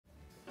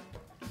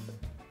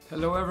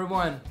Hello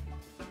everyone,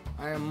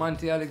 I am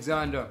Monty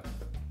Alexander,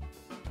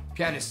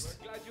 pianist,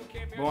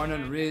 born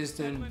and raised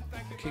in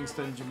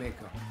Kingston,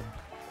 Jamaica.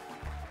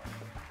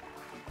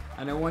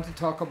 And I want to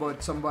talk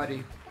about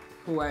somebody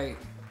who I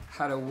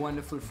had a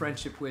wonderful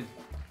friendship with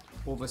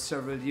over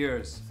several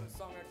years.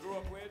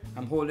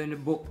 I'm holding a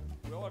book,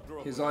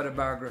 his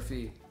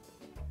autobiography,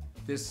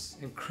 this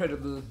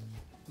incredible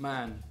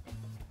man,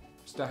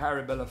 Mr.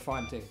 Harry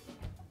Belafonte.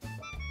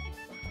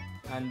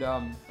 And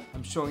I'm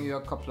showing you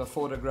a couple of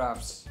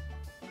photographs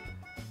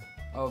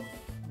of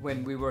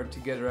when we were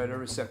together at a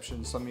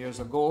reception some years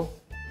ago.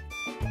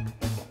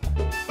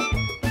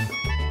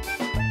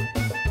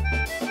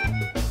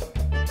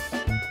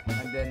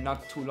 And then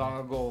not too long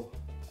ago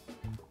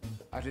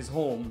at his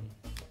home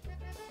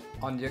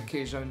on the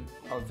occasion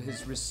of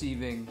his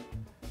receiving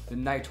the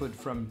knighthood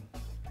from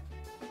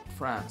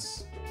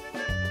France.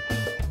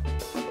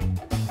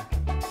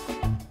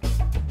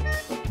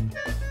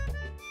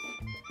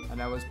 And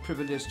I was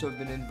privileged to have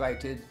been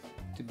invited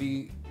to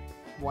be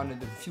one of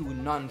the few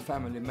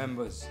non-family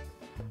members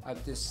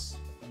at this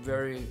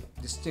very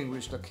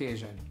distinguished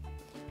occasion.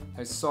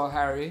 I saw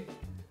Harry,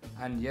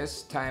 and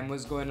yes, time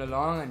was going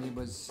along and he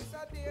was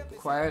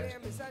quiet,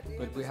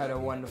 but we had a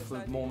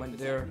wonderful moment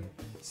there,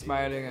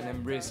 smiling and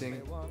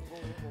embracing,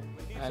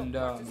 and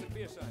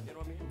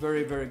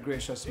very, very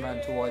gracious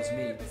man towards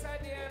me.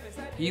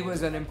 He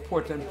was an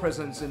important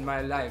presence in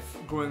my life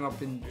growing up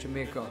in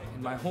Jamaica,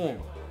 in my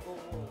home.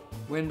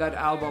 When that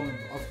album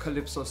of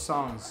Calypso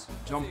songs,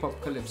 Jump Up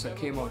Calypso,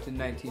 came out in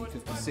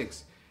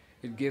 1956,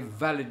 it gave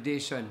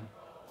validation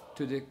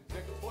to the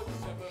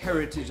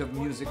heritage of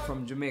music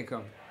from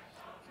Jamaica.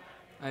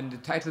 And the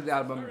title of the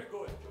album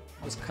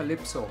was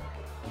Calypso.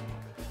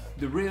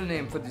 The real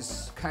name for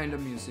this kind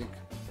of music,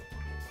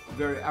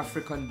 very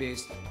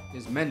African-based,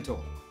 is mento.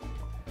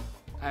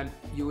 And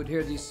you would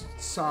hear these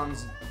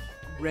songs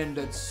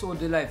rendered so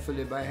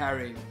delightfully by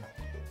Harry,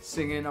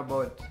 singing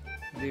about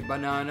the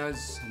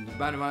bananas, and the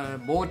banana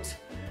boat,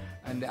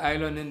 and the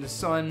island in the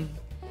sun,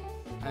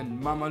 and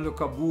Mama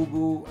Look a Boo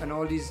Boo, and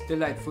all these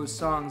delightful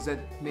songs that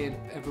made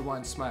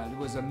everyone smile. It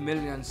was a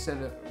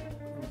million-seller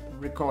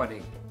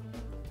recording,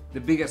 the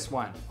biggest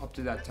one up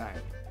to that time.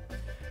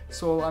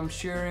 So I'm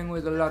sharing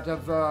with a lot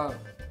of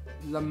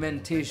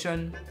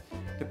lamentation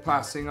the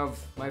passing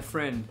of my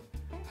friend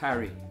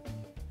Harry.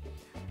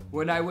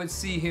 When I would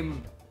see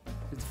him,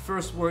 the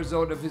first words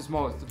out of his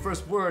mouth, the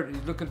first word,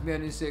 he'd look at me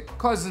and he'd say,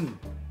 "Cousin."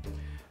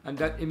 And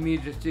that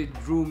immediately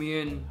drew me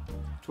in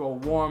to a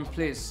warm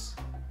place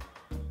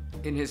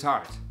in his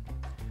heart.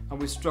 And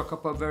we struck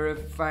up a very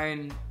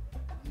fine,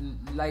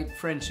 light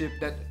friendship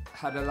that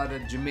had a lot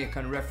of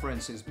Jamaican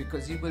references,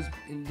 because he was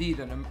indeed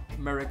an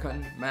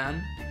American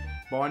man,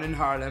 born in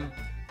Harlem,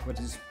 but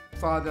his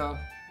father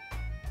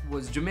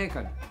was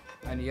Jamaican.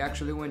 And he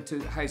actually went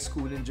to high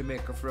school in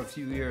Jamaica for a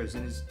few years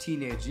in his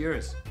teenage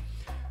years.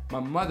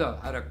 My mother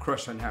had a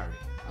crush on Harry,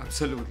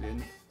 absolutely.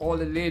 And all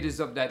the ladies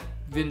of that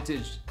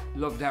vintage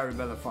loved Harry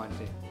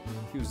Belafonte.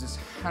 He was this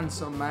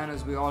handsome man,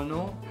 as we all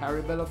know,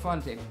 Harry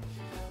Belafonte,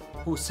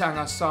 who sang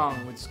a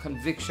song with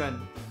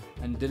conviction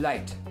and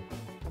delight.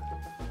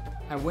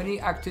 And when he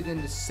acted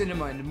in the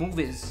cinema, in the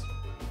movies,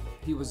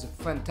 he was a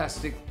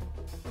fantastic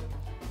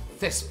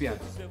thespian.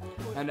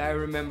 And I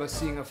remember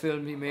seeing a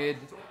film he made,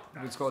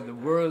 it was called The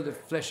World, the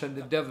Flesh and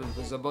the Devil. It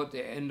was about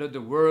the end of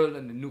the world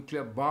and the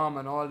nuclear bomb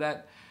and all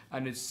that,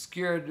 and it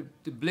scared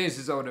the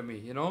blazes out of me,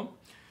 you know?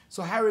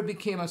 So Harry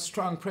became a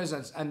strong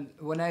presence, and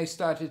when I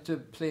started to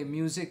play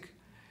music,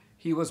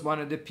 he was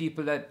one of the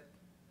people that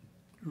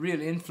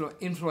really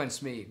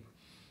influenced me.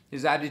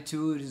 His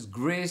attitude, his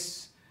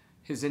grace,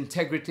 his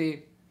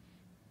integrity,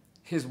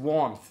 his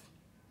warmth.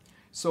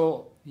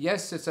 So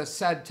yes, it's a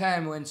sad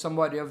time when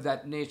somebody of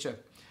that nature,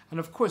 and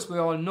of course we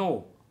all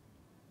know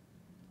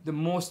the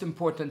most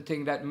important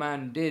thing that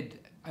man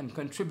did and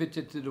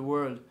contributed to the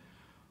world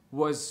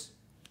was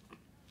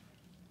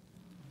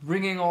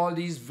bringing all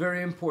these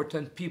very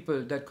important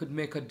people that could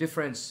make a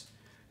difference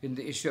in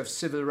the issue of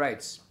civil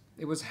rights.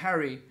 It was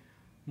Harry,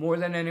 more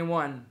than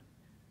anyone,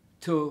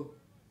 to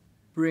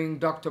bring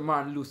Dr.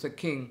 Martin Luther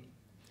King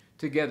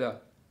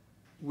together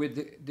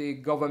with the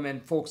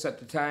government folks at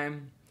the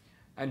time,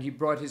 and he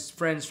brought his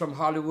friends from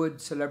Hollywood,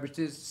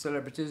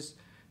 celebrities,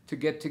 to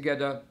get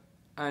together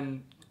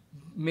and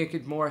make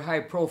it more high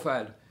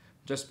profile.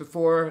 Just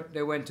before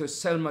they went to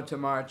Selma to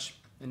march,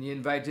 and he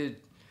invited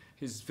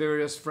his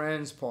various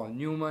friends, Paul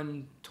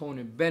Newman,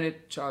 Tony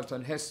Bennett,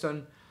 Charlton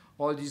Heston,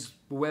 all these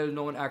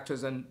well-known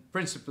actors, and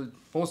principal,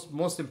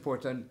 most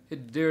important, his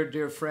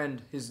dear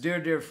friend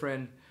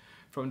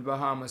from the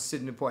Bahamas,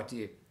 Sidney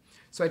Poitier.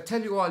 So I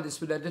tell you all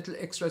this with a little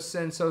extra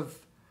sense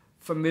of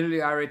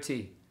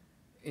familiarity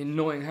in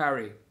knowing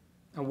Harry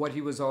and what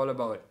he was all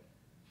about.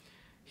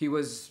 He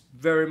was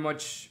very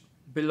much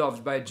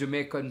beloved by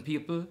Jamaican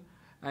people,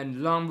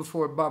 and long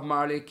before Bob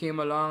Marley came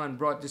along and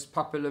brought this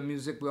popular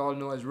music we all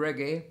know as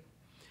reggae,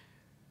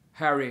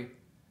 Harry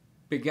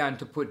began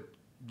to put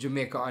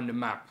Jamaica on the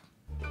map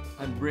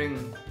and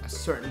bring a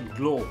certain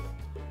glow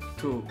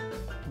to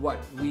what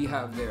we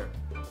have there.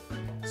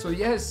 So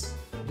yes,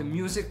 the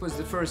music was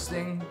the first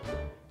thing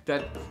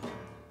that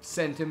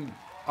sent him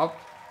up,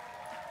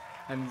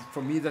 and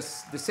for me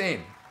that's the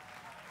same.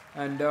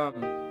 And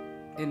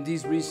in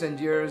these recent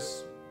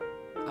years,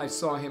 I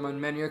saw him on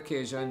many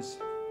occasions,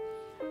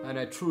 and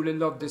I truly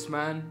loved this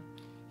man.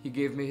 He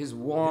gave me his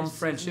warm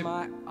friendship,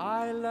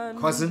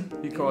 cousin,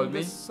 he called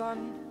me.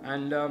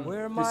 And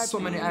there's so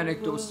many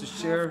anecdotes to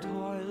share.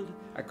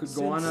 I could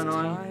go on and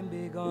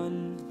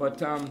on. But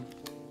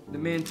the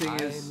main thing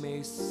is,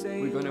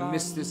 we're going to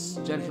miss this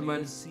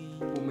gentleman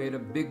who made a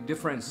big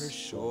difference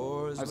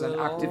as an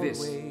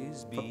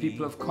activist for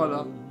people of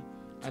color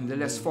and the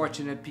less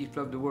fortunate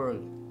people of the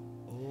world.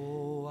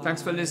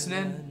 Thanks for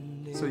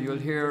listening. So you'll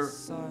hear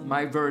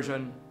my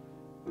version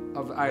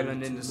of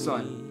Island in the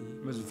Sun.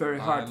 It was a very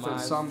heartfelt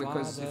song,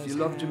 because if you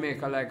love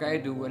Jamaica like I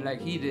do and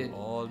like he did,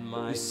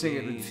 you sing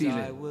it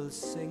with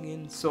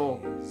feeling. So,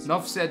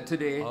 enough said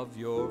today.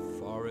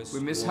 We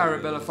miss Harry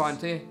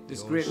Belafonte,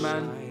 this great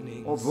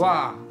man. Au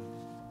revoir,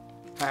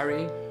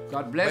 Harry.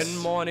 God bless.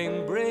 When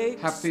morning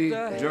breaks, happy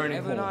journey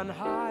heaven home. on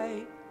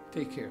high,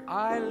 Take care.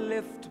 I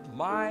lift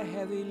my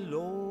heavy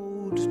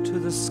load to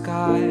the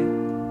sky.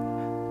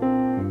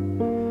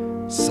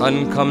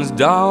 Sun comes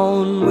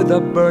down with a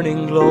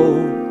burning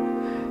glow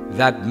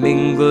that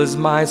mingles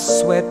my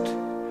sweat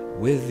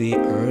with the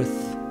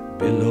earth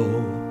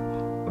below.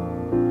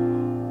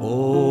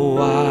 Oh,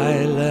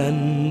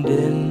 island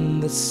in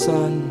the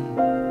sun,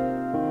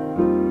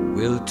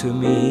 willed to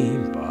me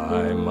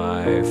by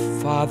my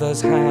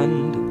Father's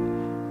hand,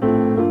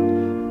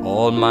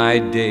 all my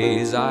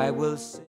days I will sing.